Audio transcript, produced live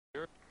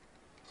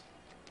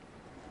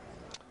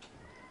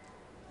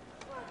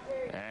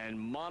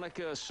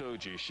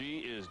Shoji. She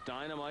is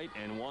dynamite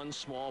in one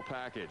small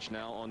package.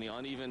 Now on the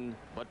uneven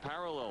but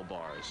parallel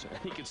bars.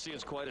 You can see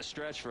it's quite a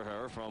stretch for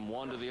her from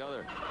one to the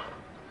other.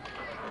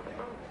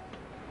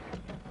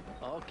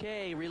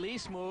 Okay,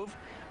 release move.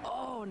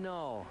 Oh,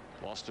 no.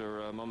 Lost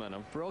her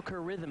momentum. Broke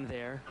her rhythm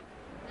there.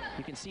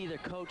 You can see their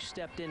coach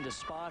stepped in to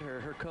spot her.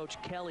 Her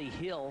coach, Kelly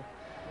Hill,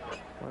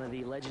 one of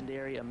the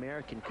legendary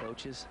American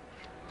coaches.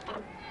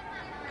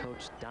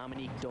 Coach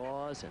Dominique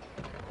Dawes and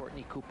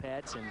Courtney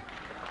Coupets and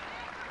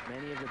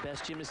many of the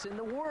best gymnasts in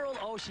the world.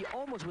 Oh, she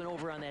almost went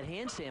over on that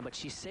handstand, but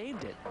she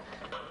saved it.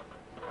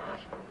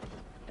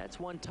 That's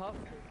one tough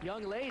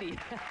young lady.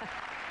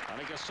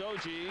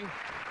 Shoji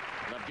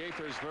of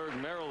Gaithersburg,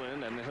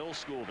 Maryland, and the Hill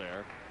School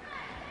there.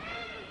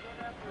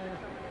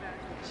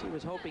 She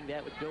was hoping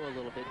that would go a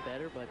little bit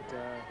better, but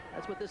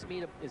that's what this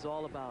meet is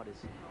all about,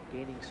 is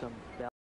gaining some value.